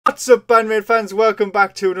What's up, Band-Maid fans? Welcome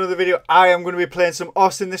back to another video. I am going to be playing some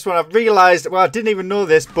OSU in this one. I've realised, well, I didn't even know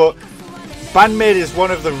this, but Band-Maid is one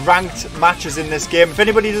of the ranked matches in this game. If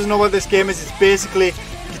anybody doesn't know what this game is, it's basically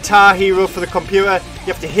Guitar Hero for the computer. You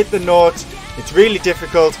have to hit the notes. It's really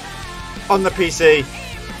difficult on the PC.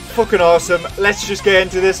 Fucking awesome. Let's just get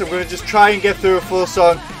into this. I'm going to just try and get through a full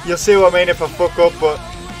song. You'll see what I mean if I fuck up, but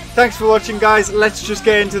thanks for watching, guys. Let's just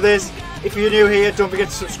get into this. If you're new here, don't forget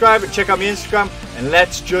to subscribe and check out my Instagram, and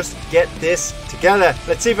let's just get this together.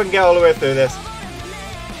 Let's see if I can get all the way through this.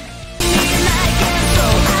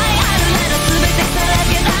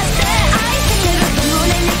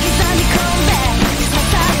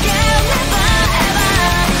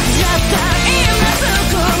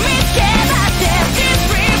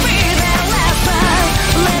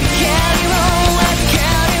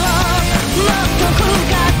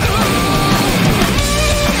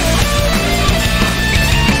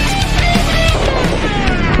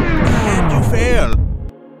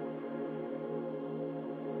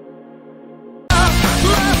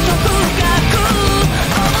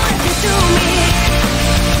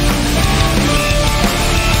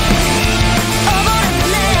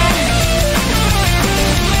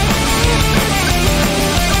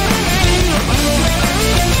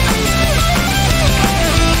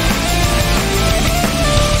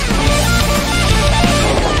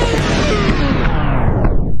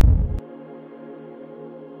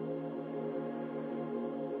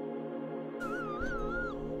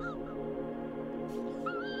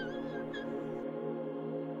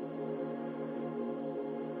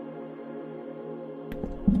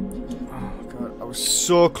 I was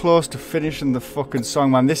so close to finishing the fucking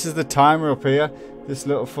song, man. This is the timer up here. This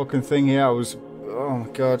little fucking thing here. I was, oh my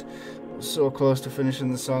god, I was so close to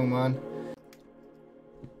finishing the song, man.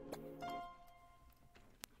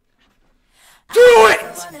 Do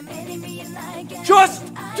it!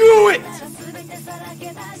 Just do it!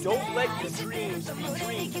 Don't let your dreams be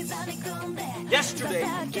dreams. Yesterday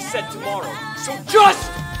just said tomorrow. So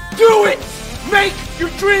just do it! Make your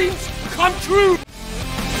dreams come true!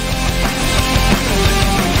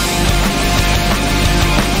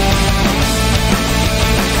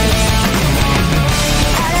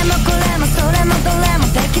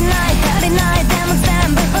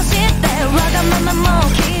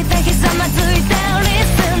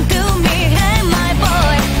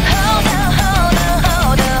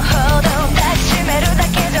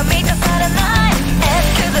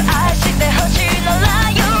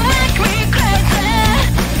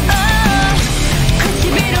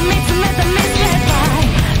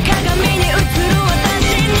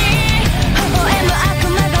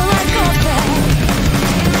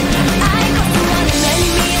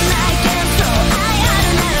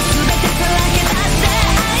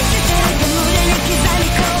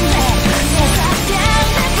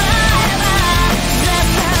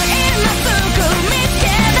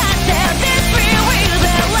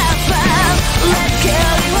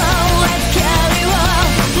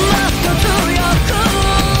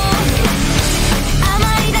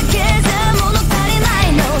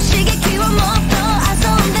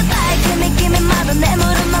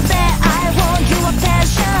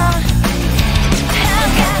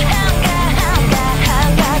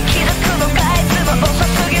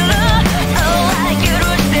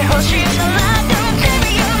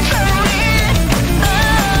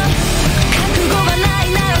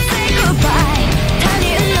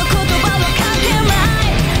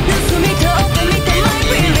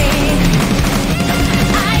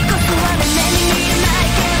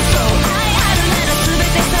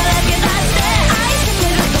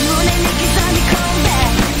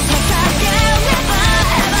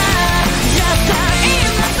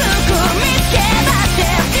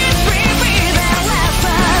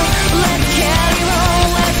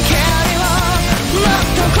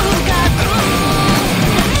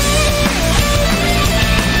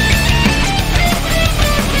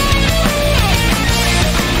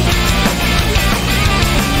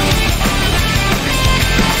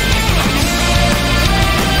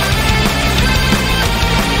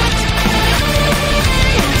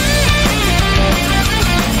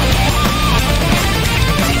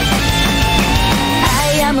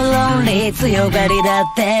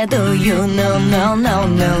 Do you know, no, no,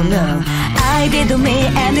 no, no. I did me,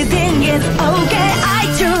 anything is okay. I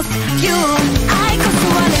choose you. I could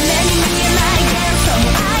want many million again. So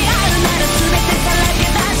I don't know to make it like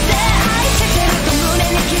it. I check it out, moon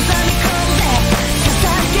and keep on me cold. Cause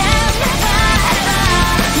I can't never ever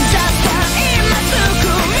just come in my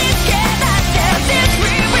suku. Get that this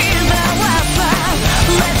real power.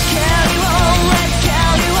 Let's carry on, let's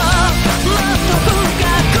carry on. Must go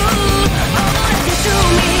to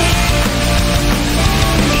me.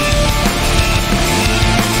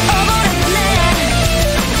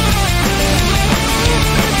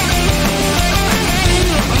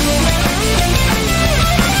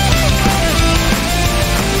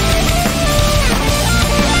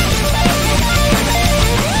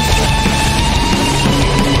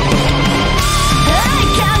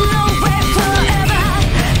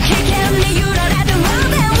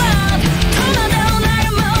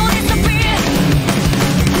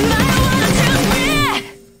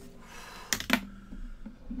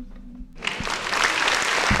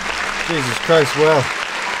 Jesus Christ, well,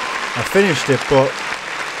 I finished it, but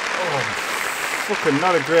fucking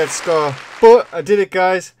not a great score. But I did it,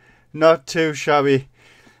 guys. Not too shabby.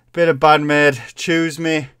 Bit of Band-Maid. Choose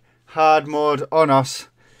me. Hard mode on us.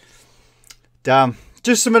 Damn.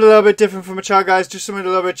 Just something a little bit different from a channel, guys. Just something a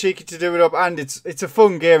little bit cheeky to do it up. And it's a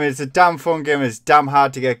fun game. It's a damn fun game. It's damn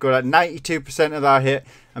hard to get good at. 92% of that I hit.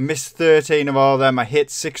 I missed 13 of all of them. I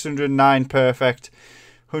hit 609 perfect.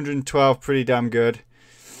 112 pretty damn good.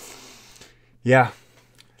 Yeah.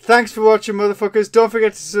 Thanks for watching, motherfuckers. Don't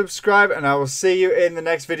forget to subscribe, and I will see you in the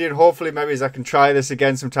next video. And hopefully maybe I can try this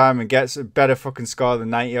again sometime and get a better fucking score than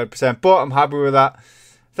 90%. But I'm happy with that.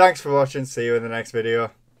 Thanks for watching. See you in the next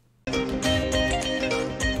video.